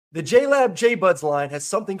The JLab J-Buds line has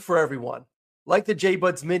something for everyone. Like the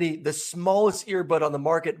J-Buds Mini, the smallest earbud on the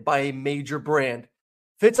market by a major brand.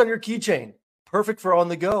 Fits on your keychain, perfect for on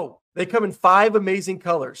the go. They come in 5 amazing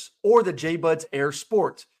colors, or the J-Buds Air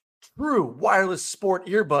Sport. True wireless sport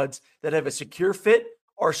earbuds that have a secure fit,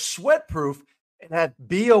 are sweat-proof, and have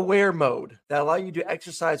Be Aware mode that allow you to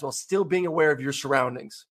exercise while still being aware of your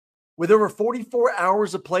surroundings. With over 44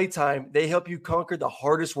 hours of playtime, they help you conquer the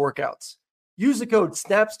hardest workouts. Use the code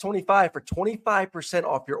SNAPS25 for 25%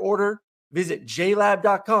 off your order. Visit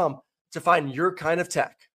jlab.com to find your kind of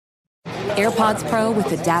tech. AirPods Pro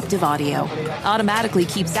with adaptive audio automatically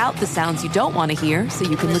keeps out the sounds you don't want to hear so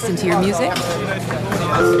you can listen to your music,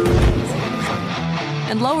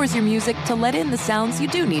 and lowers your music to let in the sounds you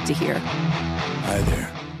do need to hear. Hi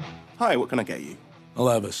there. Hi, what can I get you? I'll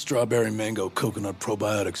have a strawberry mango coconut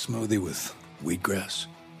probiotic smoothie with wheatgrass.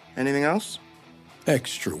 Anything else?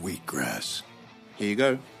 Extra wheatgrass. Here you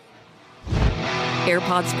go.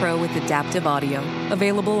 AirPods Pro with adaptive audio.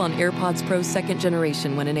 Available on AirPods Pro 2nd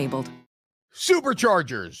generation when enabled.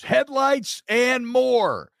 Superchargers, headlights, and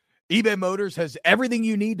more. eBay Motors has everything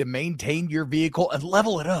you need to maintain your vehicle and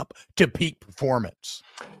level it up to peak performance.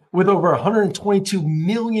 With over 122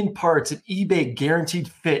 million parts and eBay Guaranteed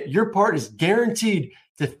Fit, your part is guaranteed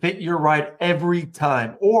to fit your ride every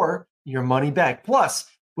time or your money back. Plus,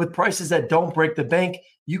 with prices that don't break the bank,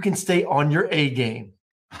 you can stay on your A game.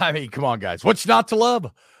 I mean, come on, guys. What's not to love?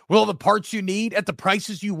 With all the parts you need at the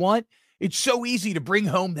prices you want, it's so easy to bring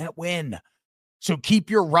home that win. So keep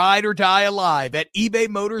your ride or die alive at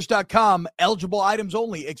ebaymotors.com. Eligible items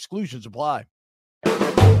only. Exclusions apply.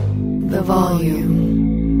 The volume.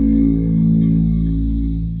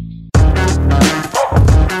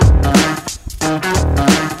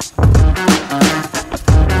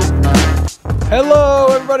 Hello,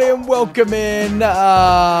 everybody, and welcome in.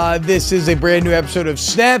 This is a brand new episode of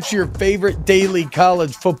Snaps, your favorite daily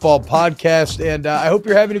college football podcast, and I hope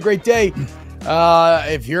you're having a great day.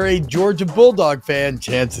 If you're a Georgia Bulldog fan,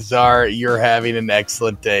 chances are you're having an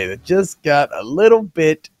excellent day that just got a little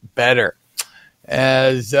bit better.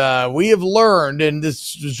 As we have learned, and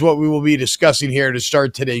this is what we will be discussing here to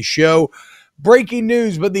start today's show, breaking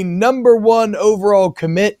news, but the number one overall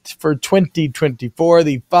commit for 2024,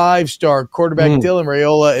 the 5-star quarterback Dylan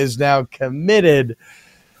Raiola, is now committed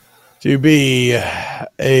to be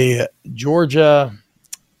a Georgia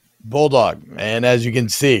Bulldog. And as you can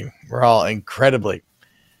see, we're all incredibly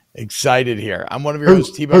excited here. I'm one of your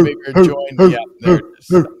hosts, T-Bo Baker, joined.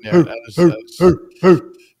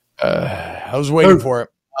 I was waiting for it.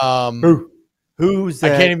 Who's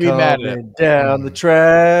that? I can't even be mad at it. Down the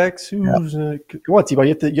tracks. Who's come on, T-Bo,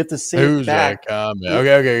 you have to say Who's it back. That coming?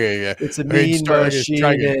 Okay. It's a mean machine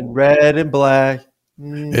in red and black.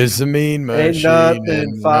 It's a mean machine. Ain't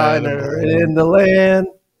nothing finer in the land.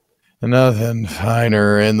 Nothing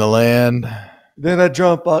finer in the land than a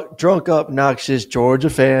drunk, obnoxious Georgia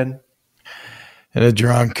fan. And a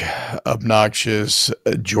drunk, obnoxious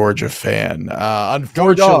Georgia fan.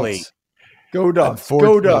 Unfortunately. Go Dogs.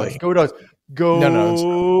 Go Dogs. Go Dogs. Go.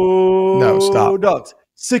 No, stop. Dogs.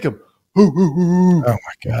 Sick 'em. Oh, my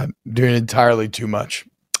God. Doing entirely too much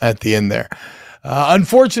at the end there.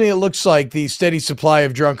 Unfortunately, it looks like the steady supply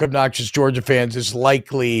of drunk, obnoxious Georgia fans is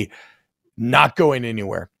likely not going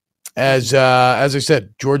anywhere. As I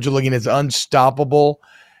said, Georgia looking as unstoppable,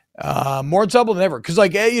 more unstoppable than ever. Because,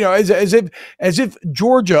 as if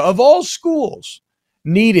Georgia, of all schools,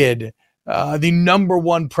 needed the number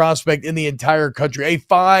one prospect in the entire country, a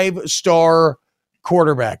 5-star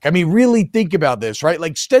quarterback. I mean, really think about this, right?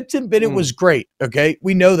 Like Stetson Bennett was great. Okay,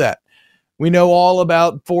 we know that. We know all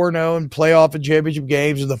about 4-0 and playoff and championship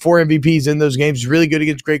games, and the 4 MVPs in those games. Really good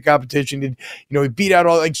against great competition. And, he beat out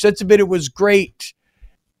all. Like Stetson Bennett was great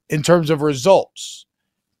in terms of results.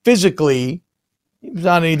 Physically, it was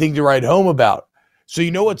not anything to write home about. So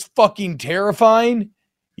you know what's fucking terrifying?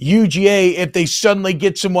 UGA, if they suddenly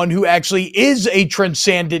get someone who actually is a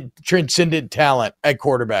transcendent talent at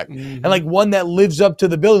quarterback, and like one that lives up to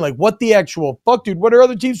the billing. Like, what the actual fuck, dude? What are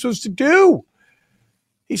other teams supposed to do?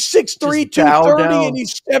 He's 6'3", 230, and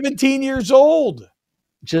he's 17 years old.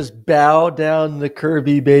 Just bow down to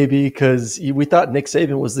Kirby, baby, because we thought Nick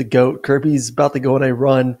Saban was the GOAT. Kirby's about to go on a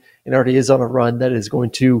run, and already is on a run that is going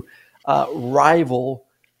to rival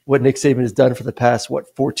what Nick Saban has done for the past,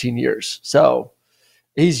 14 years. So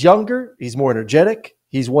he's younger. He's more energetic.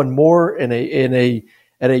 He's won more at a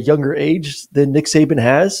younger age than Nick Saban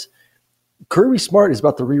has. Kirby Smart is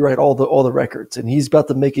about to rewrite all the records, and he's about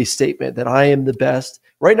to make a statement that I am the best.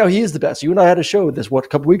 Right now, he is the best. You and I had a show this a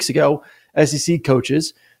couple weeks ago. SEC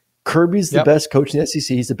coaches. Kirby's the best coach in the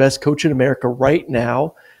SEC. He's the best coach in America right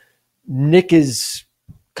now. Nick is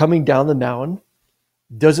coming down the mountain.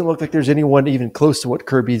 Doesn't look like there's anyone even close to what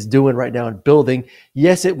Kirby's doing right now in building.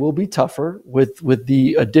 Yes, it will be tougher with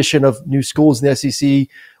the addition of new schools in the SEC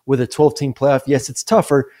with a 12-team playoff. Yes, it's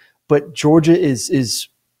tougher, but Georgia is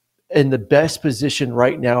in the best position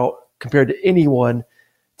right now compared to anyone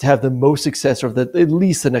to have the most success over at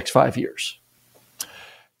least the next 5 years.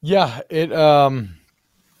 Yeah, we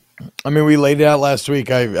laid it out last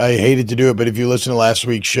week. I hated to do it, but if you listen to last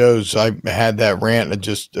week's shows, I had that rant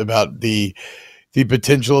just about the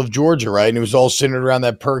potential of Georgia, right? And it was all centered around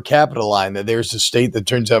that per capita line, that there's a state that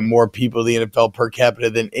turns out more people in the NFL per capita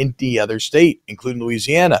than any other state, including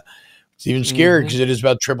Louisiana. It's even scary because it is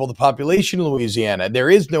about triple the population in Louisiana. There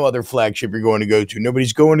is no other flagship you're going to go to.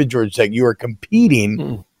 Nobody's going to Georgia Tech. You are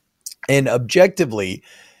competing and objectively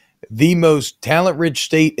the most talent-rich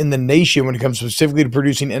state in the nation when it comes specifically to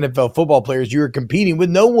producing NFL football players. You are competing with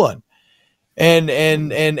no one.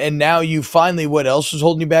 And now you finally, what else is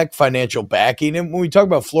holding you back? Financial backing. And when we talk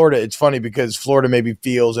about Florida, it's funny because Florida maybe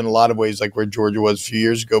feels in a lot of ways like where Georgia was a few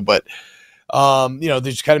years ago, but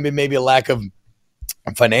there's kind of been maybe a lack of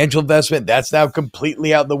financial investment. That's now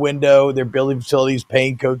completely out the window. They're building facilities,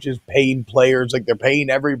 paying coaches, paying players, like they're paying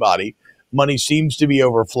everybody. Money seems to be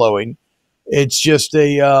overflowing. It's just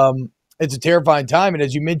it's a terrifying time. And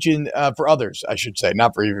as you mentioned, for others, I should say,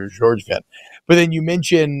 not for you, Georgia fan. But then you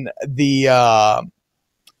mentioned the,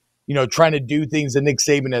 trying to do things that Nick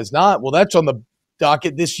Saban has not. Well, that's on the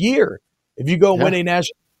docket this year. If you go and win a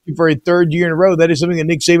national championship for a third year in a row, that is something that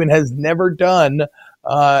Nick Saban has never done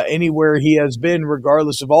anywhere he has been,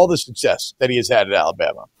 regardless of all the success that he has had at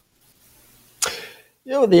Alabama.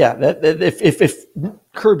 If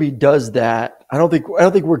Kirby does that, I don't think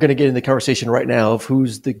we're going to get in the conversation right now of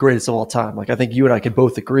who's the greatest of all time. Like, I think you and I could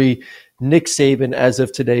both agree Nick Saban, as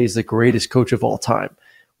of today, is the greatest coach of all time.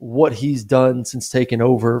 What he's done since taking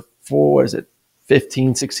over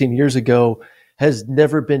 15, 16 years ago has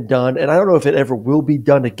never been done. And I don't know if it ever will be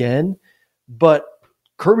done again, but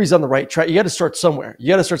Kirby's on the right track. You got to start somewhere.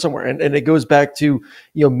 And it goes back to,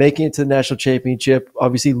 making it to the national championship,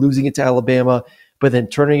 obviously losing it to Alabama, but then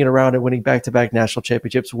turning it around and winning back-to-back national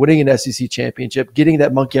championships, winning an SEC championship, getting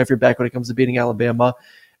that monkey off your back when it comes to beating Alabama,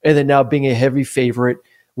 and then now being a heavy favorite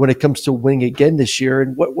when it comes to winning again this year.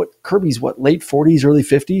 And what Kirby's late 40s, early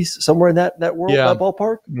 50s, somewhere in that world, that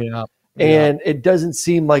ballpark. Yeah. And it doesn't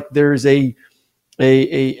seem like there's a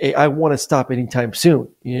I want to stop anytime soon.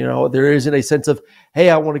 There isn't a sense of,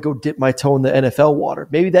 hey, I want to go dip my toe in the NFL water.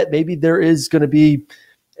 Maybe there is going to be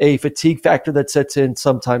a fatigue factor that sets in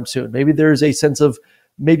sometime soon. Maybe there's a sense of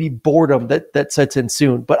maybe boredom that sets in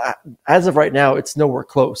soon. But as of right now, it's nowhere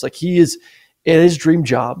close. Like, he is in his dream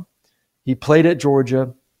job. He played at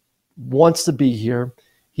Georgia, wants to be here.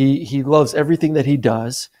 He loves everything that he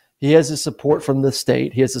does. He has the support from the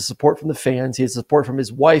state. He has the support from the fans. He has support from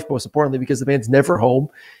his wife, most importantly, because the man's never home.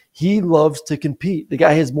 He loves to compete. The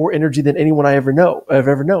guy has more energy than anyone I've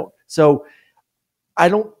ever known. So I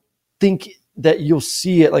don't think that you'll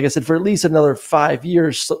see it, like I said, for at least another 5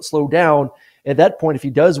 years, slow down. At that point, if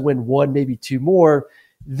he does win one, maybe two more,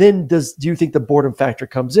 then do you think the boredom factor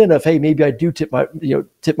comes in of, hey, maybe I do tip my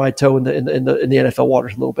toe in the NFL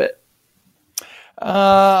waters a little bit?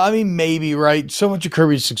 Maybe, right? So much of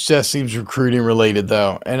Kirby's success seems recruiting related,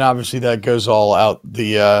 though, and obviously that goes all out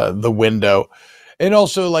the window. And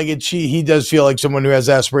also, he does feel like someone who has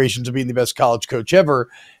aspirations of being the best college coach ever,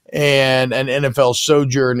 and an NFL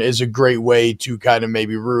sojourn is a great way to kind of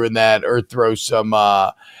maybe ruin that or throw some.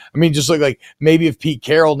 Just look like maybe if Pete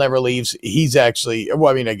Carroll never leaves, he's actually.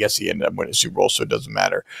 Well, I guess he ended up winning a Super Bowl, so it doesn't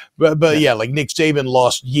matter. But yeah, like Nick Saban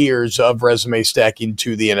lost years of resume stacking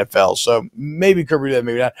to the NFL, so maybe Kirby did,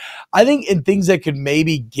 maybe not. I think in things that could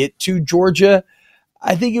maybe get to Georgia,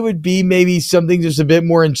 I think it would be maybe something just a bit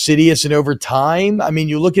more insidious and over time.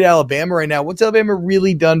 You look at Alabama right now. What's Alabama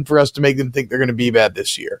really done for us to make them think they're going to be bad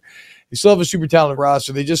this year? They still have a super talented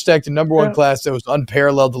roster. They just stacked a number one class that was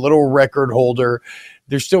unparalleled, the little record holder.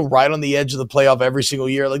 They're still right on the edge of the playoff every single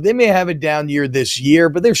year. Like, they may have a down year this year,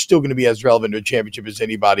 but they're still going to be as relevant to a championship as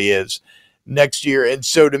anybody is next year. And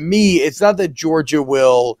so to me, it's not that Georgia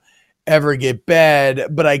will ever get bad,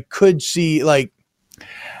 but I could see,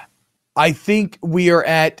 I think we are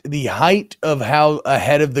at the height of how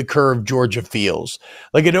ahead of the curve Georgia feels.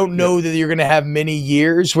 I don't know that you're going to have many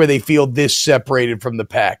years where they feel this separated from the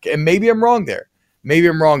pack. And maybe I'm wrong there.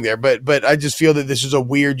 But I just feel that this is a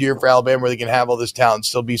weird year for Alabama where they can have all this talent and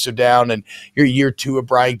still be so down. And you're year two of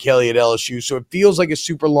Brian Kelly at LSU. So it feels like a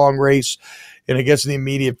super long race. And I guess in the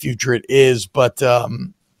immediate future it is. But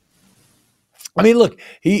I mean, look,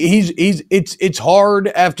 it's hard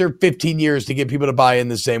after 15 years to get people to buy in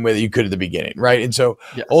the same way that you could at the beginning, right? And so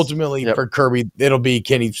ultimately for Kirby, it'll be,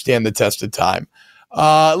 can he stand the test of time?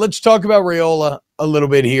 Let's talk about Raiola a little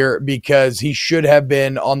bit here because he should have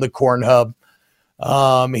been on the Corn Hub.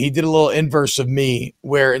 He did a little inverse of me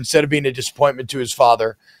where instead of being a disappointment to his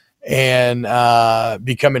father and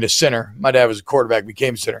becoming a sinner, my dad was a quarterback,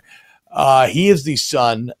 became a sinner. He is the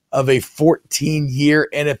son of a 14-year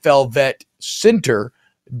NFL vet center,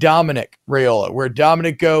 Dominic Raiola. Where'd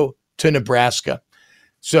Dominic go? To Nebraska.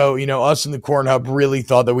 So, us in the Corn Hub really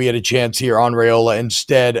thought that we had a chance here on Raiola.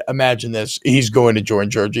 Instead, imagine this. He's going to join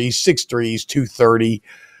Georgia. He's 6'3", he's 230.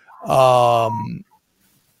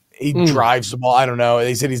 He drives the ball. I don't know.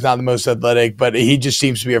 They said he's not the most athletic, but he just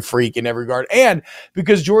seems to be a freak in every regard. And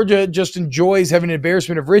because Georgia just enjoys having an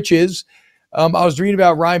embarrassment of riches, I was reading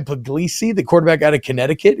about Ryan Puglisi, the quarterback out of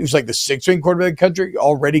Connecticut, who's like the 6th-ranked quarterback in the country,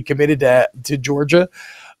 already committed to Georgia.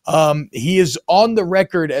 He is on the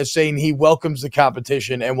record as saying he welcomes the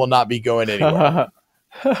competition and will not be going anywhere.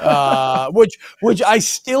 Which I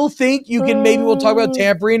still think you can we'll talk about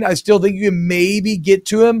tampering. I still think you can maybe get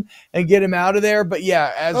to him and get him out of there. But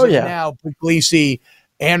yeah, as of now, Puglisi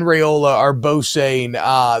and Raiola are both saying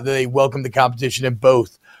that they welcome the competition and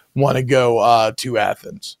both want to go to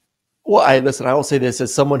Athens. Well, I will say this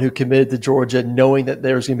as someone who committed to Georgia, knowing that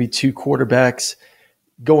there's going to be 2 quarterbacks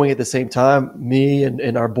going at the same time. Me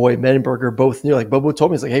and our boy Menenberger both knew, like Bobo told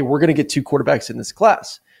me, he's like, hey, we're going to get 2 quarterbacks in this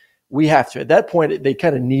class. We have to. At that point, they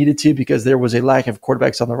kind of needed to because there was a lack of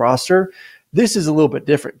quarterbacks on the roster. This is a little bit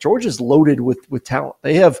different. Georgia's loaded with talent.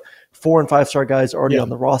 They have 4- and 5-star guys already on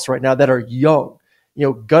the roster right now that are young.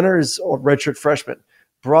 Gunner is a redshirt freshman.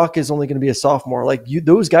 Brock is only going to be a sophomore.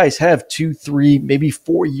 Those guys have 2, 3, maybe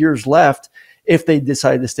 4 years left if they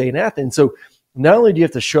decide to stay in Athens. So not only do you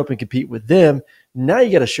have to show up and compete with them, now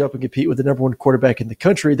you got to show up and compete with the number 1 quarterback in the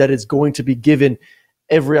country that is going to be given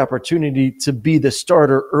every opportunity to be the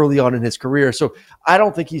starter early on in his career. So I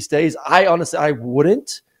don't think he stays. I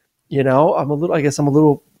wouldn't. No, I'm not going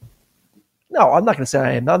to say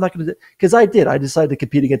I am. I'm not going to, because I decided to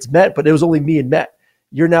compete against Met, but it was only me and Met.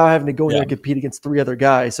 You're now having to go in there and compete against 3 other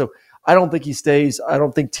guys. So I don't think he stays. I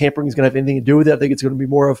don't think tampering is going to have anything to do with it. I think it's going to be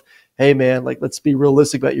more of, hey, man, let's be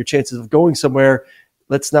realistic about your chances of going somewhere.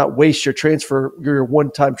 Let's not waste your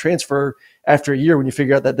one-time transfer after a year when you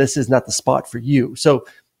figure out that this is not the spot for you. So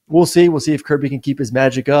we'll see. We'll see if Kirby can keep his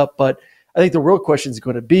magic up. But I think the real question is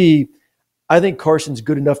going to be, I think Carson's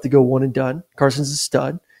good enough to go one and done. Carson's a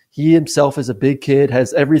stud. He himself is a big kid,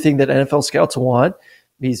 has everything that NFL scouts want.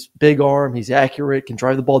 He's big arm. He's accurate, can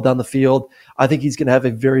drive the ball down the field. I think he's going to have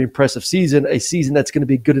a very impressive season, a season that's going to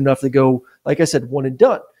be good enough to go, like I said, one and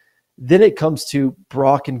done. Then it comes to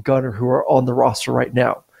Brock and Gunner, who are on the roster right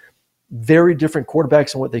now. Very different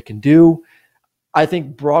quarterbacks and what they can do. I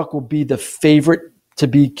think Brock will be the favorite to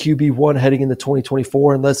be QB1 heading into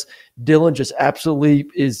 2024, unless Dylan just absolutely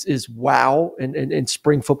is wow in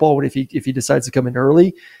spring football if he decides to come in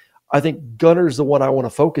early. I think Gunner's the one I want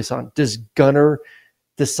to focus on. Does Gunner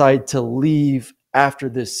decide to leave after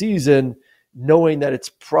this season, knowing that it's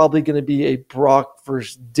probably going to be a Brock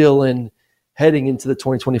versus Dylan heading into the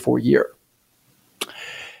 2024 year?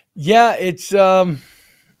 Yeah, it's a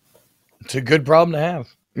good problem to have.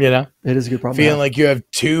 It is a good problem. Feeling like you have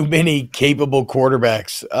too many capable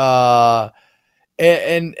quarterbacks.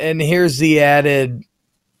 And here's the added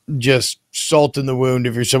just salt in the wound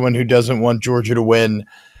if you're someone who doesn't want Georgia to win.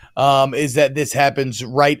 Is that this happens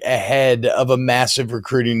right ahead of a massive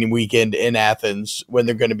recruiting weekend in Athens when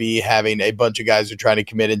they're going to be having a bunch of guys who are trying to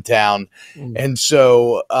commit in town. And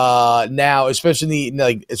so now, especially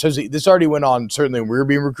this already went on, certainly when we were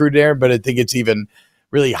being recruited there, but I think it's even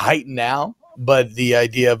really heightened now. But the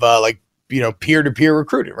idea of peer-to-peer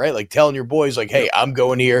recruiting, right? Like telling your boys like, hey, I'm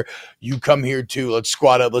going here. You come here too. Let's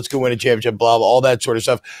squad up. Let's go win a championship, blah, blah, all that sort of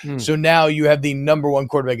stuff. So now you have the number 1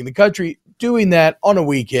 quarterback in the country doing that on a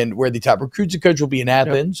weekend where the top recruits in the country will be in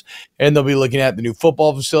Athens, and they'll be looking at the new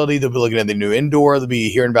football facility. They'll be looking at the new indoor. They'll be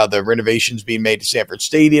hearing about the renovations being made to Sanford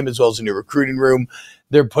Stadium as well as a new recruiting room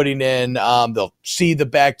they're putting in. They'll see the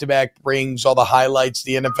back-to-back rings, all the highlights,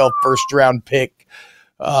 the NFL first-round pick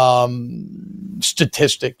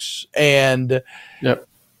statistics. And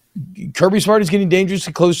Kirby Smart is getting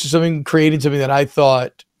dangerously close to creating something that I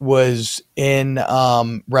thought was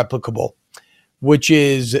replicable, which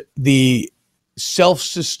is the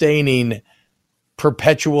self-sustaining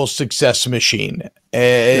perpetual success machine.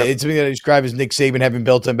 It's something that I describe as Nick Saban having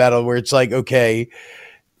built in battle, where it's like, okay,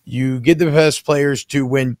 you get the best players to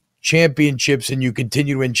win championships and you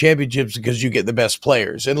continue to win championships because you get the best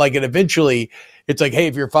players. And and eventually it's like, hey,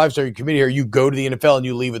 if you're a 5-star, you commit here, you go to the NFL and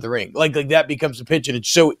you leave with the ring. Like that becomes a pitch, and it's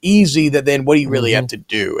so easy that then what do you really have to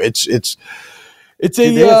do?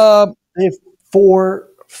 They have 4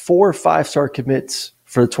 5-star commits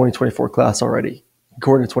for the 2024 class already,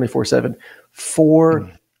 according to 24/7.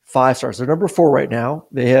 4 5-stars. They're number 4 right now.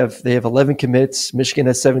 They have 11 commits. Michigan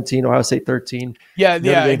has 17. Ohio State 13. Yeah,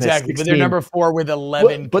 exactly. But they're number 4 with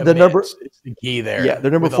 11. But the number, it's the key there. Yeah,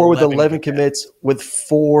 they're number 4 with 11 commits, with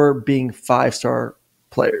 4 being 5-star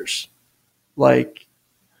players. Like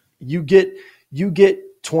you get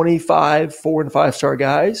 25 4 and 5-star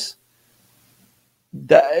guys.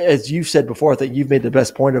 That, as you've said before, I think you've made the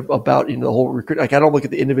best point about the whole recruit. Like I don't look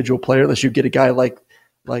at the individual player unless you get a guy like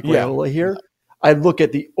Raiola here. I look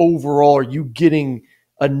at the overall. Are you getting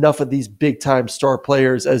enough of these big time star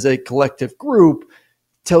players as a collective group?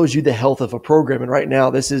 Tells you the health of a program. And right now,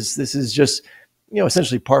 this is just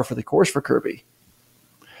essentially par for the course for Kirby.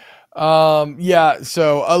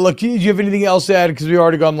 So look, do you have anything else to add? Because we've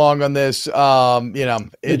already gone long on this. Do you want me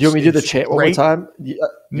to do the chant one more time?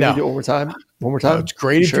 No. Do it one more time. One more time. No, it's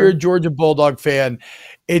great if you're a Georgia Bulldog fan.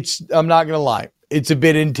 I'm not gonna lie, it's a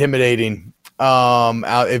bit intimidating.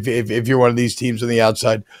 Out if you're one of these teams on the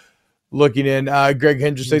outside looking in. Greg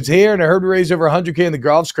Hendricks says here, and I heard we raised over 100K in the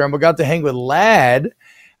golf scramble. Got to hang with Ladd.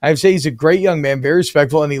 I'd say he's a great young man, very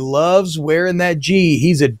respectful, and he loves wearing that G.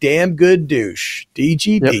 He's a damn good douche.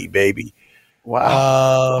 DGD, baby.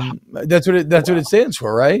 Wow. That's what it stands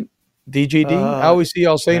for, right? DGD. I always see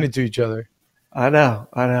y'all saying it to each other. I know.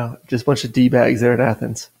 Just a bunch of D-bags there in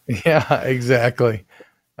Athens. Yeah, exactly.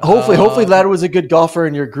 Hopefully Ladd was a good golfer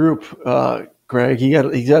in your group, Greg. He got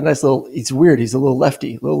a nice little. He's weird. He's a little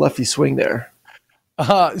lefty swing there.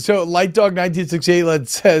 So Light Dog 1968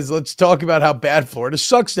 says, let's talk about how bad Florida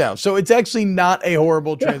sucks now. So it's actually not a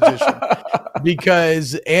horrible transition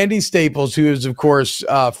because Andy Staples, who is of course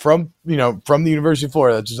from the University of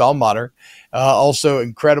Florida, that's his alma mater, also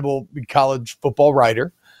incredible college football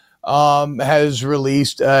writer, has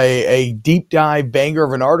released a deep dive banger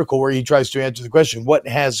of an article where he tries to answer the question, what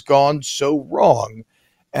has gone so wrong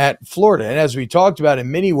at Florida? And as we talked about, in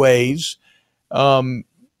many ways,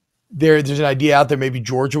 there's an idea out there maybe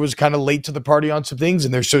Georgia was kind of late to the party on some things,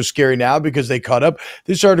 and they're so scary now because they caught up.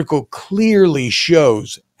 This article clearly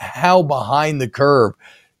shows how behind the curve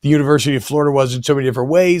the University of Florida was in so many different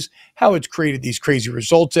ways, how it's created these crazy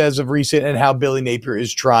results as of recent, and how Billy Napier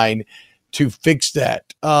is trying to fix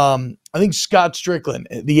that. I think Scott Strickland,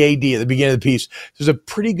 the AD at the beginning of the piece, does a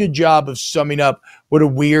pretty good job of summing up what a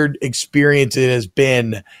weird experience it has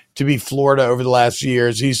been to be Florida over the last few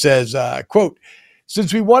years. He says, quote,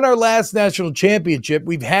 since we won our last national championship,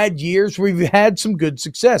 we've had years where we've had some good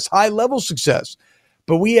success, high-level success,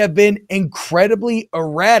 but we have been incredibly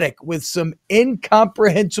erratic with some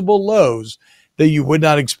incomprehensible lows that you would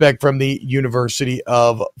not expect from the University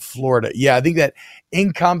of Florida. Yeah, I think that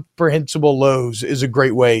incomprehensible lows is a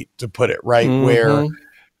great way to put it, right? Mm-hmm.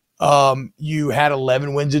 Where you had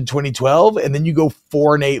 11 wins in 2012, and then you go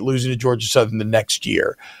 4-8 losing to Georgia Southern the next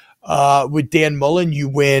year. With Dan Mullen, you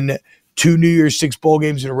win 2 New Year's Six bowl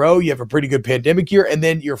games in a row. You have a pretty good pandemic year, and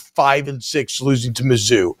then you're 5-6 losing to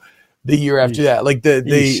Mizzou the year after that. Like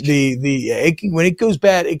when it goes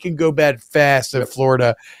bad, it can go bad fast at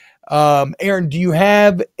Florida. Aaron, do you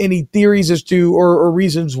have any theories as to or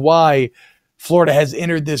reasons why Florida has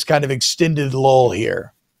entered this kind of extended lull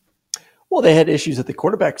here? Well, they had issues at the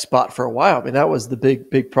quarterback spot for a while. I mean, that was the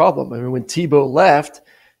big problem. I mean, when Tebow left,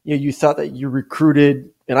 you thought that you recruited,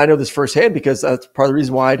 and I know this firsthand because that's part of the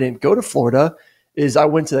reason why I didn't go to Florida, is I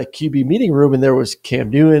went to that QB meeting room and there was Cam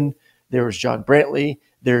Newton, there was John Brantley,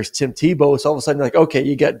 there's Tim Tebow. So all of a sudden you're like, okay,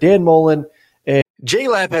 you got Dan Mullen.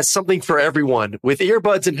 JLab has something for everyone with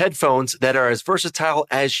earbuds and headphones that are as versatile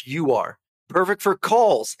as you are. Perfect for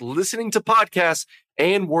calls, listening to podcasts,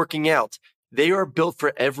 and working out. They are built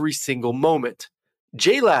for every single moment.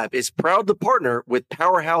 JLab is proud to partner with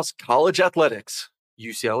Powerhouse College Athletics,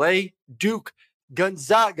 UCLA, Duke,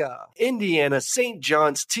 Gonzaga, Indiana, St.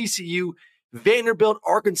 John's, TCU, Vanderbilt,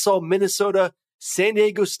 Arkansas, Minnesota, San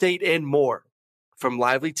Diego State, and more. From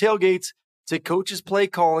lively tailgates to coaches' play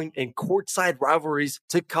calling and courtside rivalries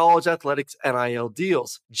to college athletics NIL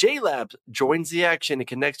deals, JLab joins the action and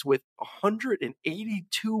connects with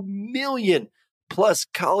 182 million plus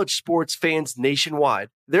college sports fans nationwide.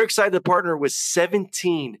 They're excited to partner with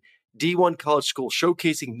 17 D1 college schools,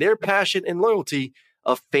 showcasing their passion and loyalty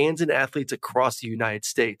of fans and athletes across the United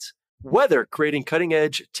States. Whether creating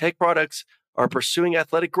cutting-edge tech products or pursuing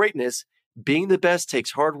athletic greatness, being the best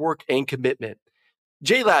takes hard work and commitment.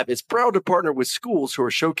 JLab is proud to partner with schools who are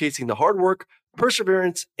showcasing the hard work,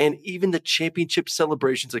 perseverance, and even the championship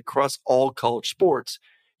celebrations across all college sports.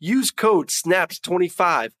 Use code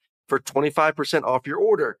SNAPS25 for 25% off your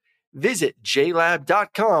order. Visit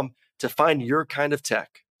JLab.com to find your kind of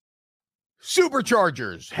tech.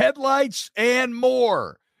 Superchargers, headlights, and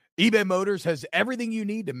more. eBay Motors has everything you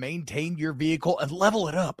need to maintain your vehicle and level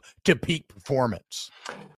it up to peak performance.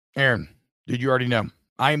 Aaron, did you already know?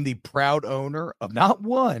 I am the proud owner of not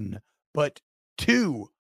one, but 2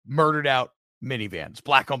 murdered out minivans,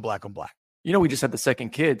 black on black on black. You know, we just had the second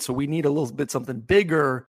kid, so we need a little bit something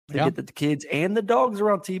bigger to get the kids and the dogs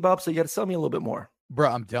around T-Bob, so you got to sell me a little bit more.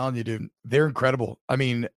 Bro, I'm telling you, dude, they're incredible. I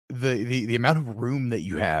mean, the amount of room that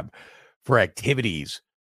you have for activities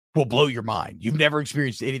will blow your mind. You've never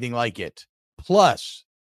experienced anything like it. Plus,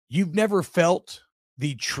 you've never felt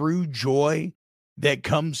the true joy that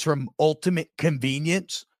comes from ultimate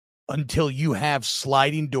convenience until you have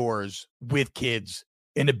sliding doors with kids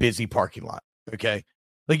in a busy parking lot. Okay.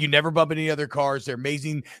 Like you never bump any other cars. They're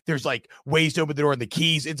amazing. There's like ways to open the door and the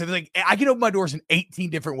keys. It's like I can open my doors in 18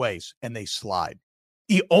 different ways and they slide.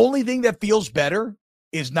 The only thing that feels better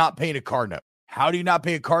is not paying a car note. How do you not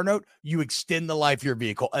pay a car note? You extend the life of your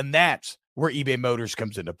vehicle. And that's where eBay Motors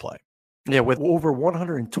comes into play. Yeah, with over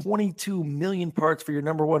 122 million parts for your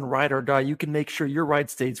number one ride or die, you can make sure your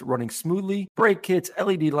ride stays running smoothly. Brake kits,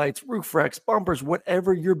 LED lights, roof racks, bumpers,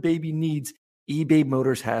 whatever your baby needs, eBay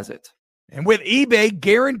Motors has it. And with eBay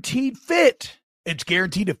Guaranteed Fit, it's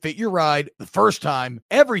guaranteed to fit your ride the first time,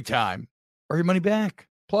 every time, or your money back.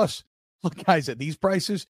 Plus, look, guys, at these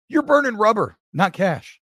prices, you're burning rubber, not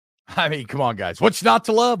cash. I mean, come on, guys. What's not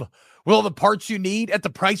to love? With all the parts you need at the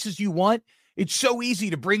prices you want, it's so easy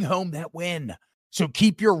to bring home that win. So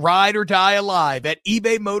keep your ride or die alive at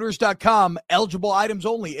ebaymotors.com. Eligible items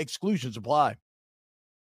only. Exclusions apply.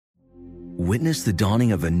 Witness the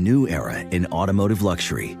dawning of a new era in automotive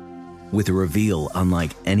luxury with a reveal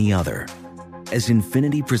unlike any other as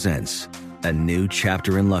Infiniti presents a new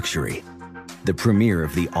chapter in luxury, the premiere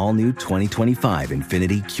of the all-new 2025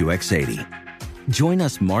 Infiniti QX80. Join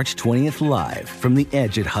us March 20th live from the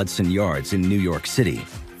Edge at Hudson Yards in New York City,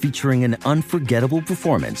 featuring an unforgettable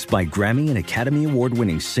performance by Grammy and Academy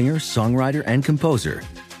Award-winning singer, songwriter, and composer,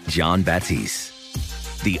 Jon Batiste.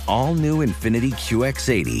 The all-new Infiniti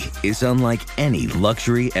QX80 is unlike any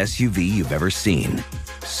luxury SUV you've ever seen.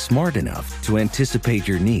 Smart enough to anticipate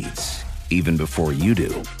your needs, even before you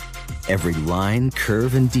do. Every line,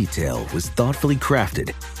 curve, and detail was thoughtfully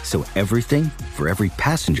crafted, so everything for every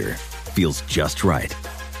passenger feels just right.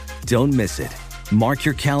 Don't miss it. Mark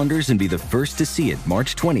your calendars and be the first to see it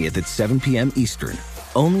March 20th at 7 p.m. Eastern,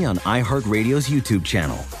 only on iHeartRadio's YouTube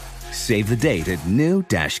channel. Save the date at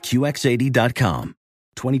new-QX80.com.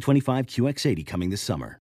 2025 QX80 coming this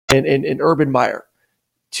summer. And Urban Meyer,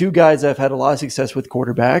 2 guys that have had a lot of success with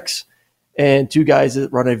quarterbacks and 2 guys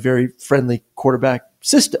that run a very friendly quarterback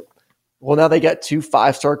system. Well, now they got 2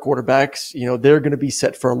 5-star quarterbacks. You know, they're going to be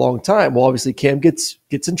set for a long time. Well, obviously Cam gets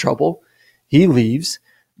in trouble. He leaves.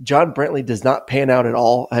 John Brantley does not pan out at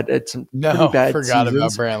all. Had some pretty bad forgot seasons.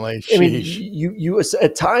 about Brantley. I mean, you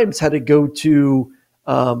at times had to go to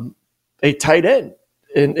a tight end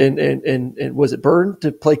and was it Burton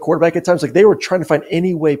to play quarterback at times? Like they were trying to find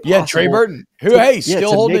any way possible. Yeah, Trey Burton, who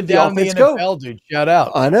still holding it down in the NFL, dude. Shout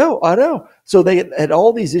out. I know. So they had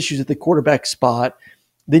all these issues at the quarterback spot.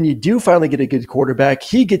 Then you do finally get a good quarterback.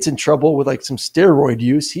 He gets in trouble with like some steroid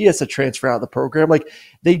use. He has to transfer out of the program. Like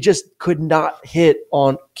they just could not hit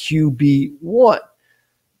on QB1.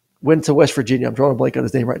 Went to West Virginia. I'm drawing a blank on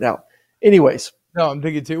his name right now. Anyways. No, I'm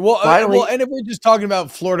thinking too. Well, and if we're just talking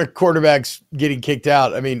about Florida quarterbacks getting kicked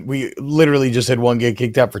out, I mean, we literally just had one get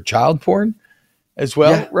kicked out for child porn as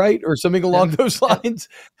well, right? Or something along those lines.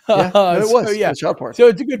 It was. Yeah. Child porn. So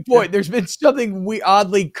it's a good point. There's been something we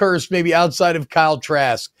oddly cursed, maybe outside of Kyle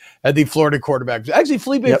Trask at the Florida quarterbacks. Actually,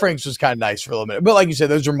 Felipe Franks was kind of nice for a little minute. But like you said,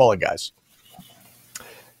 those are Mullen guys.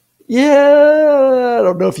 Yeah, I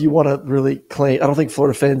don't know if you want to really claim. I don't think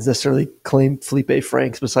Florida fans necessarily claim Felipe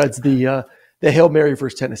Franks besides the Hail Mary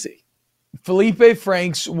versus Tennessee. Felipe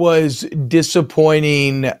Franks was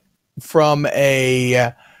disappointing from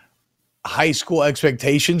a high school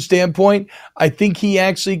expectation standpoint. I think he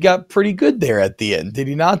actually got pretty good there at the end. Did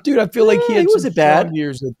he not, dude? I feel like he had some bad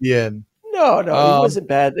years at the end. No, he wasn't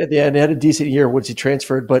bad at the end. He had a decent year once he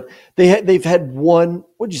transferred, but they've had one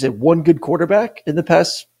good quarterback in the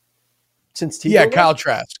past since Tebow. Yeah, Kyle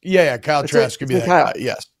Trask. Yeah, Kyle Trask could be that guy.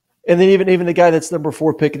 Yes. And then even the guy that's number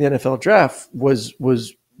 4 pick in the NFL draft was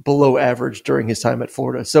below average during his time at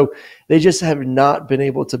Florida. So they just have not been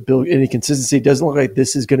able to build any consistency. It doesn't look like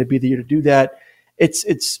this is going to be the year to do that. It's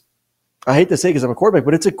I hate to say because I'm a quarterback,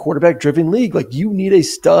 but it's a quarterback driven league. Like you need a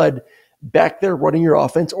stud back there running your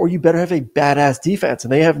offense, or you better have a badass defense.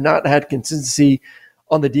 And they have not had consistency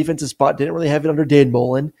on the defensive spot. Didn't really have it under Dan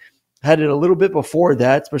Mullen. Had it a little bit before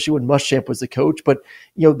that, especially when Muschamp was the coach. But,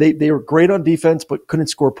 they were great on defense, but couldn't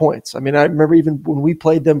score points. I mean, I remember even when we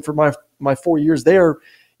played them for my 4 years there,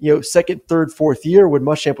 second, third, fourth year when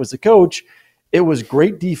Muschamp was the coach, it was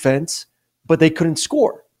great defense, but they couldn't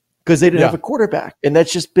score because they didn't have a quarterback. And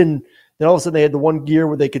that's just been – then all of a sudden they had the 1 year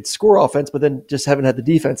where they could score offense, but then just haven't had the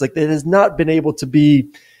defense. Like, it has not been able to be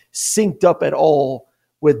synced up at all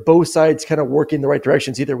with both sides kind of working in the right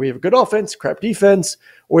directions. Either we have a good offense, crap defense,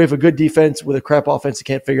 or we have a good defense with a crap offense that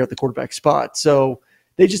can't figure out the quarterback spot. So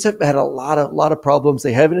they just have had a lot of problems.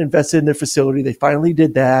 They haven't invested in their facility. They finally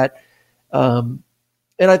did that. And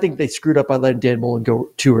I think they screwed up by letting Dan Mullen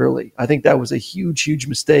go too early. I think that was a huge, huge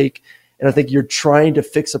mistake. And I think you're trying to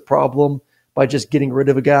fix a problem by just getting rid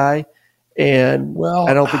of a guy. And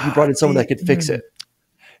I don't think you brought in someone that could fix it.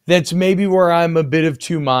 That's maybe where I'm a bit of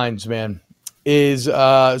two minds, man, is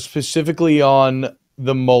specifically on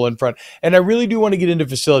the Mullen front. And I really do want to get into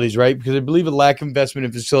facilities, right? Because I believe a lack of investment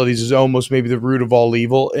in facilities is almost maybe the root of all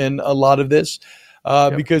evil in a lot of this.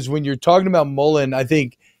 Because when you're talking about Mullen, I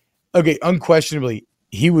think, okay, unquestionably,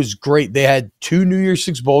 he was great. They had 2 New Year's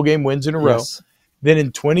Six bowl game wins in a row. Then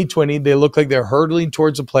in 2020, they look like they're hurtling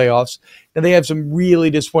towards the playoffs. And they have some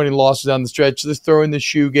really disappointing losses down the stretch. This throw in the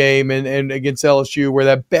shoe game and against LSU, where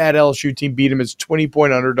that bad LSU team beat them as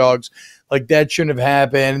 20-point underdogs. Like, that shouldn't have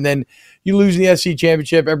happened. And then you lose the SC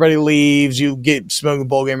championship. Everybody leaves. You get smoked in the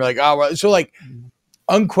bowl game. You're like, oh, well. So, like,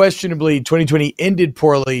 unquestionably, 2020 ended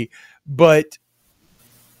poorly. But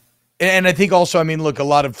and I think also, I mean, look, a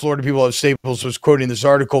lot of Florida people, as Staples was quoting this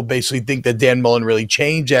article, basically think that Dan Mullen really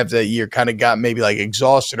changed after that year, kind of got maybe like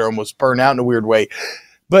exhausted or almost burned out in a weird way.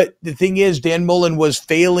 But the thing is, Dan Mullen was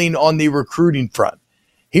failing on the recruiting front.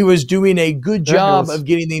 He was doing a good job of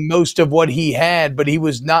getting the most of what he had, but he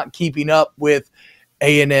was not keeping up with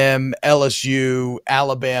A&M, LSU,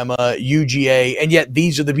 Alabama, UGA, and yet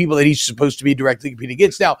these are the people that he's supposed to be directly competing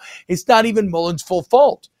against. Now, it's not even Mullen's full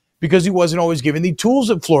fault, because he wasn't always given the tools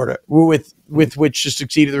at Florida with which to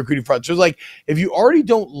succeed at the recruiting front. So it's like, if you already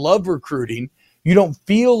don't love recruiting, you don't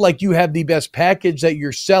feel like you have the best package that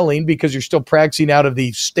you're selling because you're still practicing out of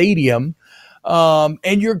the stadium,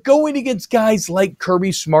 and you're going against guys like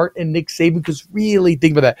Kirby Smart and Nick Saban, because really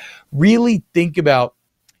think about that. Really think about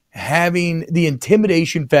having the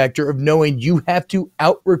intimidation factor of knowing you have to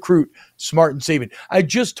out-recruit Smart and Saban. I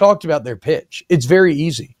just talked about their pitch. It's very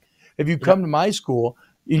easy. If you come to my school,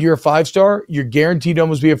 you're a 5-star, you're guaranteed to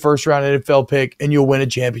almost be a first-round NFL pick, and you'll win a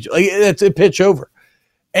championship. Like, that's a pitch over.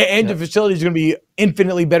 And the facility is going to be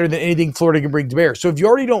infinitely better than anything Florida can bring to bear. So if you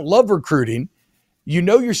already don't love recruiting, you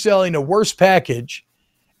know you're selling a worse package,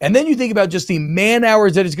 and then you think about just the man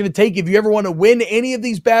hours that it's going to take if you ever want to win any of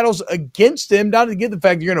these battles against them, not to get the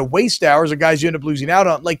fact that you're going to waste hours of guys you end up losing out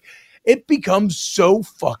on. Like, it becomes so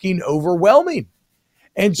fucking overwhelming.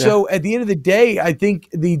 And so at the end of the day, I think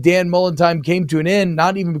the Dan Mullen time came to an end,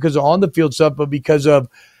 not even because of on-the-field stuff, but because of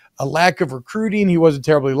a lack of recruiting. He wasn't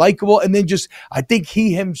terribly likable. And then just, I think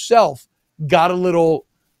he himself got a little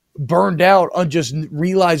burned out on just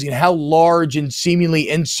realizing how large and seemingly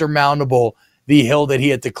insurmountable the hill that he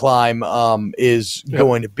had to climb is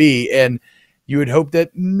going to be. And you would hope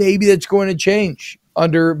that maybe that's going to change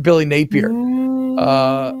under Billy Napier.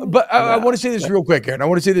 But I want to say this real quick, Aaron. I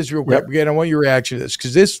want to say this real quick. Again, I want your reaction to this,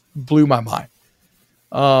 because this blew my mind.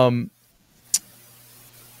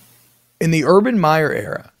 In the Urban Meyer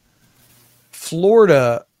era,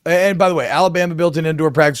 Florida, and by the way, Alabama built an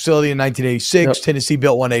indoor practice facility in 1986. Tennessee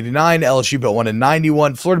built one in 89. LSU built one in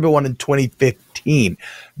 91. Florida built one in 2015.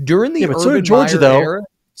 During the Urban Meyer era.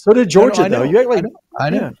 So did Georgia, though. You act like I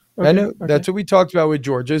know. I know. Okay. That's what we talked about with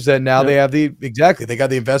Georgia, is that now they have they got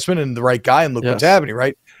the investment and the right guy, and look what's happening,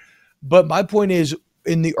 right? But my point is,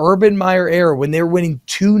 in the Urban Meyer era, when they were winning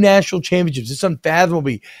 2 national championships, it's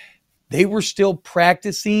unfathomable. They were still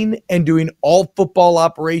practicing and doing all football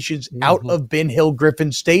operations out of Ben Hill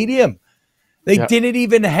Griffin Stadium. They didn't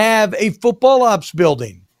even have a football ops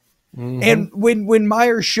building. And when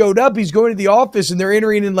Meyer showed up, he's going to the office and they're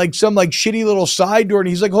entering in like some like shitty little side door. And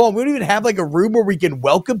he's like, hold on, we don't even have like a room where we can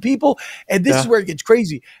welcome people. And this is where it gets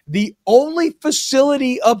crazy. The only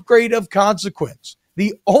facility upgrade of consequence,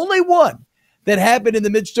 the only one that happened in the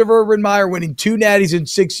midst of Urban Meyer winning 2 natties in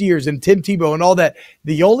 6 years and Tim Tebow and all that,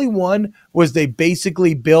 the only one was they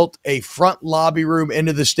basically built a front lobby room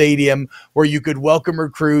into the stadium where you could welcome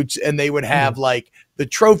recruits, and they would have like the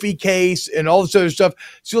trophy case and all this other stuff.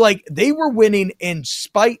 So like they were winning in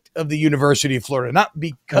spite of the University of Florida, not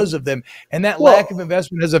because of them. And that lack of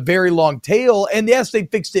investment has a very long tail. And yes, they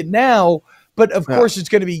fixed it now, But of course, it's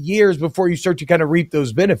going to be years before you start to kind of reap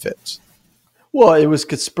those benefits. Well, it was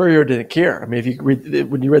because Spurrier didn't care. I mean, if you read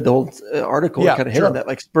when you read the whole article, it kind of hit on that.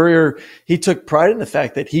 Like Spurrier, he took pride in the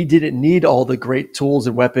fact that he didn't need all the great tools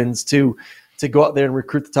and weapons to go out there and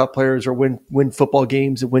recruit the top players or win football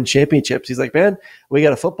games and win championships. He's like, man, we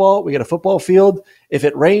got a football field. If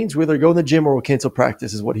it rains, we either go in the gym or we'll cancel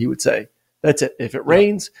practice, is what he would say. That's it. If it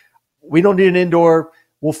rains, we don't need an indoor.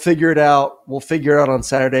 We'll figure it out. We'll figure it out on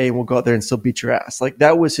Saturday and we'll go out there and still beat your ass. Like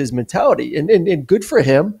that was his mentality, and good for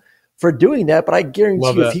him for doing that. But I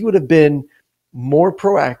guarantee you, if he would have been more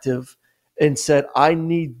proactive and said, I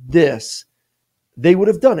need this, they would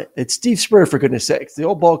have done it. It's Steve Spurrier, for goodness sakes, the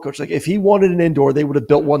old ball coach. Like if he wanted an indoor, they would have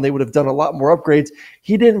built one. They would have done a lot more upgrades.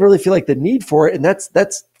 He didn't really feel like the need for it. And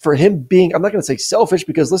that's for him being, I'm not going to say selfish,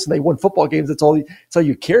 because listen, they won football games. That's all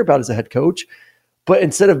you care about as a head coach. But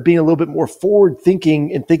instead of being a little bit more forward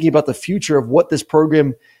thinking and thinking about the future of what this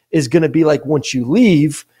program is going to be like once you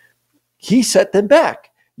leave, he set them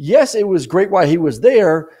back. Yes, it was great while he was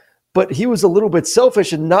there, but he was a little bit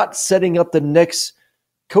selfish in not setting up the next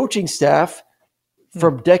coaching staff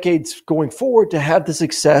from decades going forward to have the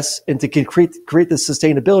success and to create the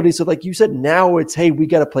sustainability. So like you said, now it's, hey, we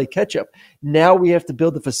got to play catch up. Now we have to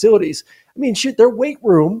build the facilities. I mean, shit, their weight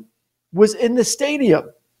room was in the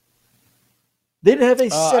stadium. They didn't have a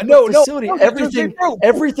separate facility.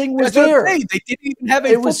 Everything was there. They didn't even have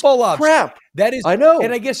a football option. Crap. That is, I know.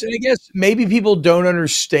 And I guess maybe people don't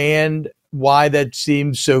understand why that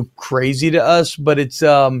seems so crazy to us. But it's,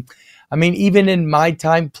 I mean, even in my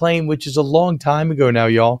time playing, which is a long time ago now,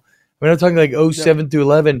 y'all. I mean, I'm talking like 07 through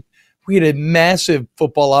 11. We had a massive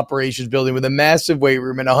football operations building with a massive weight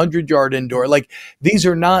room and 100-yard indoor. Like these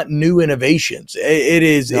are not new innovations. It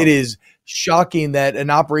is shocking that an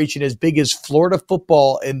operation as big as Florida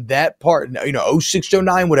football in that part, 06 to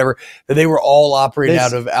 09, whatever, that they were all operating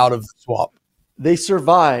out of Swamp. They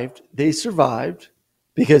survived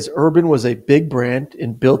because Urban was a big brand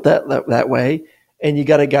and built that way. And you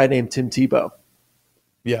got a guy named Tim Tebow.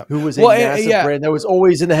 Yeah. Who was a massive brand that was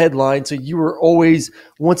always in the headline. So you were always,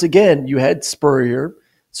 once again, you had Spurrier.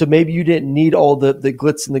 So maybe you didn't need all the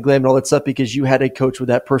glitz and the glam and all that stuff because you had a coach with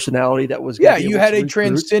that personality that was you had a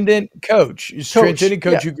transcendent coach. Transcendent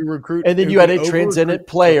coach who could recruit. And then you had a transcendent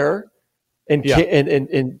player and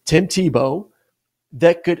Tim Tebow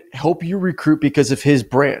that could help you recruit because of his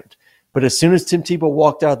brand. But as soon as Tim Tebow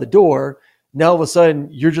walked out the door, now all of a sudden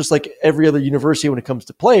you're just like every other university when it comes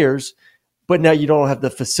to players, but now you don't have the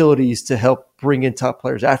facilities to help bring in top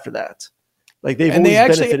players after that. Like they've always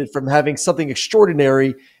benefited from having something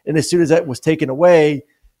extraordinary, and as soon as that was taken away,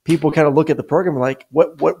 people kind of look at the program like,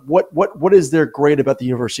 what is there great about the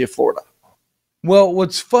University of Florida? Well,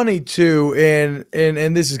 what's funny too, and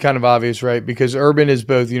this is kind of obvious, right? Because Urban is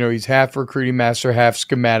both, he's half recruiting master, half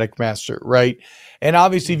schematic master, right? And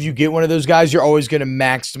obviously, if you get one of those guys, you're always going to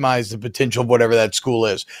maximize the potential of whatever that school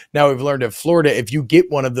is. Now, we've learned at Florida, if you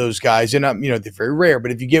get one of those guys, and they're very rare,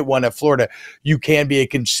 but if you get one at Florida, you can be a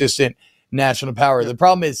consistent national power. The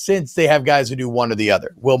problem is, since they have guys who do one or the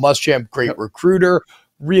other. Will Muschamp, great recruiter,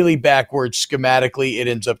 really backwards schematically, it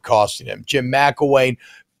ends up costing him. Jim McElwain,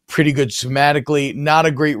 pretty good schematically, not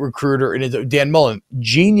a great recruiter. And Dan Mullen,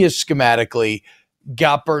 genius schematically,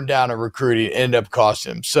 got burned down in recruiting, ended up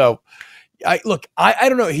costing him. So, I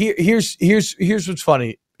don't know. Here's what's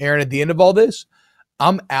funny, Aaron. At the end of all this,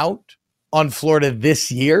 I'm out on Florida this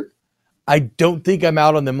year. I don't think I'm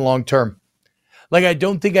out on them long term. Like, I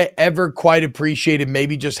don't think I ever quite appreciated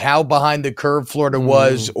maybe just how behind the curve Florida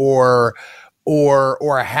was or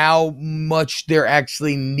how much there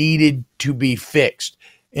actually needed to be fixed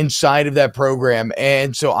inside of that program.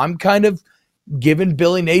 And so I'm kind of giving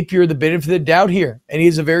Billy Napier the benefit of the doubt here. And he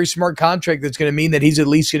has a very smart contract that's going to mean that he's at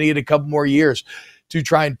least going to get a couple more years to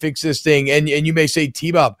try and fix this thing. And you may say,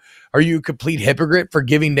 T-Bob, are you a complete hypocrite for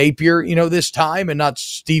giving Napier, this time and not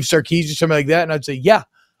Steve Sarkisian or something like that? And I'd say, yeah,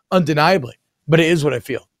 undeniably. But it is what I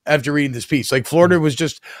feel after reading this piece. Like Florida was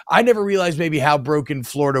just, I never realized maybe how broken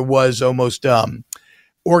Florida was almost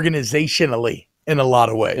organizationally in a lot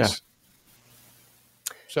of ways. Yeah.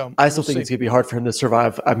 So I still think it's going to be hard for him to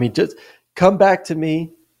survive. I mean, just come back to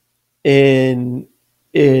me at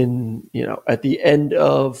the end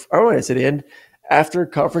of, I don't want to say the end, after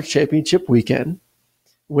conference championship weekend,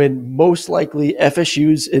 when most likely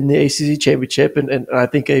FSU's in the ACC championship, and I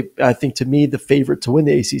think to me the favorite to win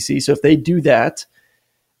the ACC. So if they do that,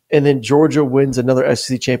 and then Georgia wins another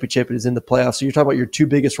SEC championship and is in the playoffs, so you're talking about your two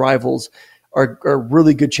biggest rivals are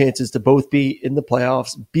really good chances to both be in the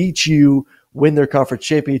playoffs, beat you, win their conference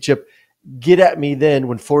championship. Get at me then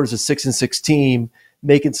when Florida's a 6-6 team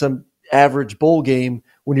making some average bowl game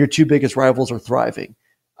when your two biggest rivals are thriving.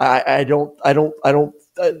 I don't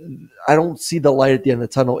see the light at the end of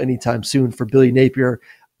the tunnel anytime soon for Billy Napier.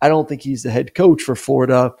 I don't think he's the head coach for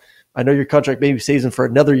Florida. I know your contract maybe stays in for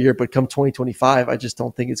another year, but come 2025, I just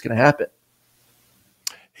don't think it's going to happen.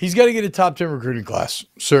 He's got to get a top 10 recruiting class,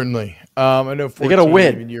 certainly. I know they got to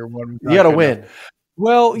win. Year one, you got to win.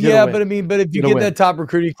 Well, yeah, but if you get that top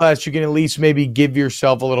recruiting class, you can at least maybe give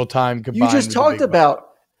yourself a little time. You just talked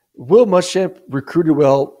about Will Muschamp recruited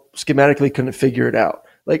well, schematically couldn't figure it out.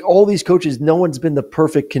 Like all these coaches, no one's been the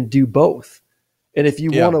perfect can do both. And if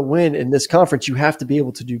you want to win in this conference, you have to be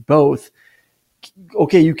able to do both.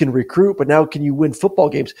 Okay, you can recruit, but now can you win football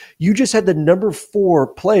games? You just had the number 4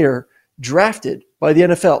 player drafted by the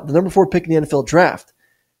NFL, the number 4 pick in the NFL draft.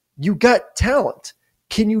 You got talent.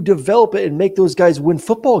 Can you develop it and make those guys win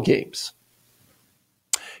football games?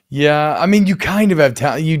 Yeah, I mean, you kind of have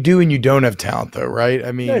talent. You do and you don't have talent, though, right?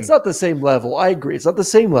 I mean, it's not the same level. I agree. It's not the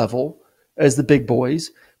same level as the big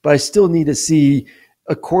boys, but I still need to see,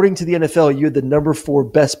 according to the NFL, you're the number 4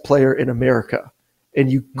 best player in America,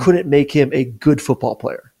 and you couldn't make him a good football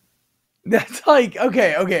player. That's like,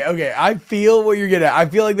 okay. I feel what you're getting at. I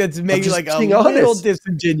feel like that's maybe like a little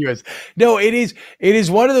disingenuous. No, it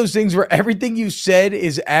is one of those things where everything you said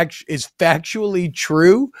is factually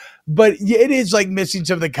true, but it is like missing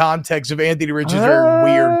some of the context of Anthony Richardson's very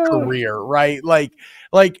weird career, right? Like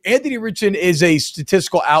Anthony Richardson is a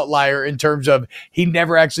statistical outlier in terms of he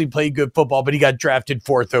never actually played good football, but he got drafted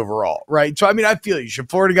 4th overall, right? So, I mean, I feel you. Should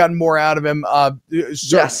Florida gotten more out of him?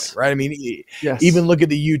 Yes. Right? I mean, even look at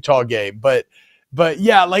the Utah game. But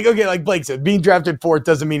yeah, like Blake said, being drafted 4th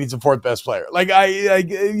doesn't mean he's the 4th best player.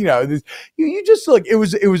 You just look, it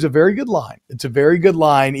was a very good line. It's a very good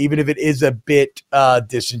line, even if it is a bit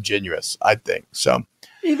disingenuous, I think. So,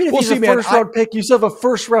 even if he's a first-round pick, you still have a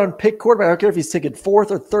first-round pick quarterback. I don't care if he's taken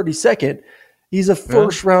 4th or 32nd. He's a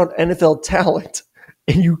first-round NFL talent,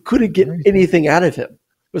 and you couldn't get anything out of him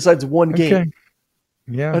besides one game.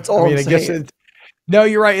 Yeah, that's all I'm saying. No,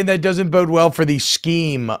 you're right, and that doesn't bode well for the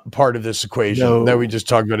scheme part of this equation that we just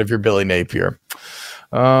talked about if you're Billy Napier.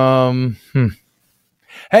 Hey,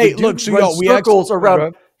 look,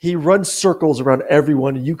 so he runs circles around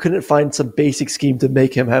everyone, and you couldn't find some basic scheme to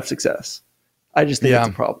make him have success. I just think it's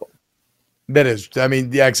a problem. That is, I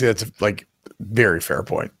mean, actually, that's like very fair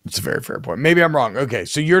point. It's a very fair point. Maybe I'm wrong. Okay,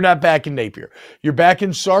 so you're not back in Napier. You're back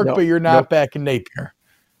in Sark, but you're not back in Napier.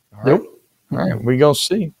 All right. All right, we gonna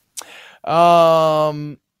see.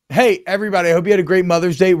 Hey, everybody, I hope you had a great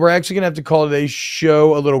Mother's Day. We're actually gonna have to call today's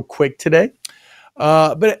show a little quick today.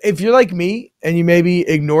 But if you're like me and you maybe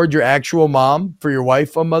ignored your actual mom for your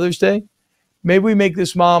wife on Mother's Day, maybe we make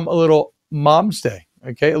this mom a little Mom's Day.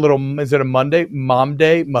 Okay, instead of Monday, Mom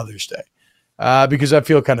Day, Mother's Day, because I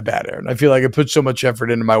feel kind of bad, Aaron. I feel like I put so much effort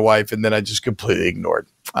into my wife, and then I just completely ignored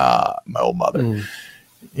my old mother.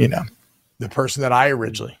 You know, the person that I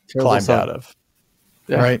originally climbed out of.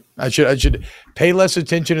 Yeah. Right? I should pay less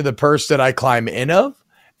attention to the purse that I climb in of,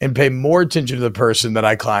 and pay more attention to the person that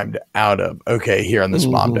I climbed out of. Okay, here on this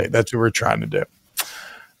Mom Day, that's what we're trying to do.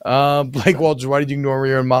 Blake Walters, why did you ignore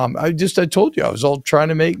your mom? I told you I was all trying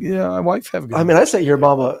to make my wife have a good. I mean, I sent your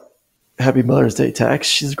mom a Happy Mother's Day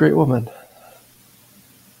text. She's a great woman.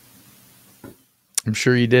 I'm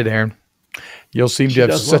sure you did, Aaron. You'll seem to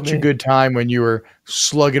have such a good time when you were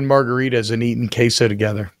slugging margaritas and eating queso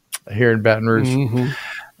together here in Baton Rouge.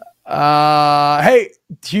 Hey,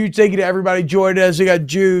 huge thank you to everybody joining us. We got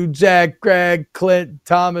Jude, Zach, Greg, Clint,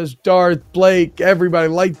 Thomas, Darth, Blake, everybody,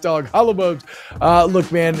 Light Dog, Hollowbones.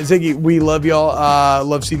 Look, man, Ziggy, we love y'all.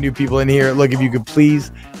 Love seeing new people in here. Look, if you could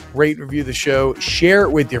please rate and review the show, share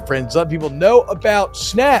it with your friends, let people know about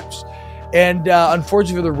Snaps. And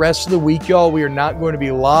unfortunately, for the rest of the week, y'all, we are not going to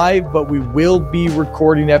be live, but we will be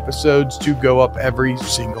recording episodes to go up every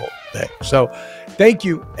single day. So thank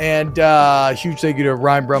you. And huge thank you to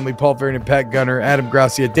Ryan Brumley, Paul Farrington, Pat Gunner, Adam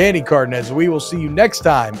Gracia, Danny Cardenas. We will see you next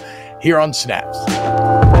time here on Snaps.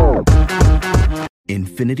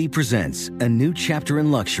 Infinity presents a new chapter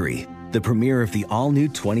in luxury, the premiere of the all-new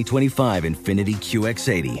 2025 Infinity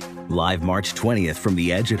QX80, live March 20th from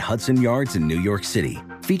the Edge at Hudson Yards in New York City,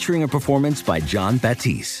 featuring a performance by John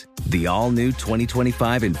Batiste. The all-new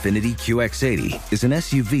 2025 Infinity QX80 is an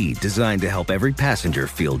SUV designed to help every passenger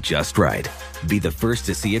feel just right. Be the first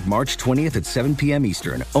to see it March 20th at 7 p.m.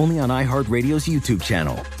 Eastern, only on iHeartRadio's YouTube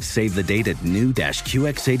channel. Save the date at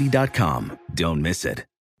new-QX80.com. Don't miss it.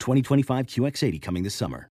 2025 QX80 coming this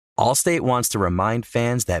summer. Allstate wants to remind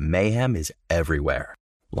fans that mayhem is everywhere.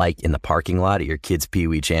 Like in the parking lot at your kid's Pee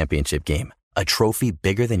Wee Championship game. A trophy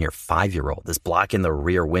bigger than your 5-year-old is blocking the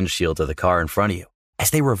rear windshield of the car in front of you. As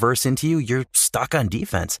they reverse into you, you're stuck on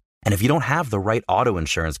defense. And if you don't have the right auto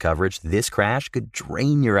insurance coverage, this crash could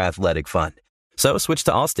drain your athletic fund. So switch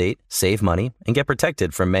to Allstate, save money, and get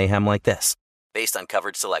protected from mayhem like this. Based on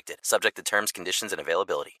coverage selected, subject to terms, conditions, and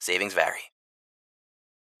availability. Savings vary.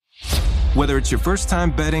 Whether it's your first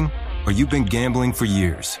time betting or you've been gambling for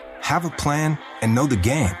years, have a plan and know the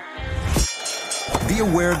game. Be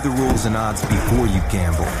aware of the rules and odds before you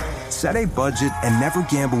gamble. Set a budget and never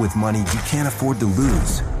gamble with money you can't afford to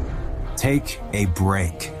lose. Take a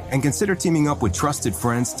break and consider teaming up with trusted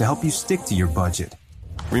friends to help you stick to your budget.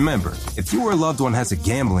 Remember, if you or a loved one has a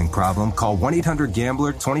gambling problem, call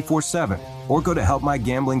 1-800-GAMBLER 24/7 or go to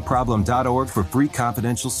helpmygamblingproblem.org for free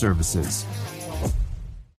confidential services.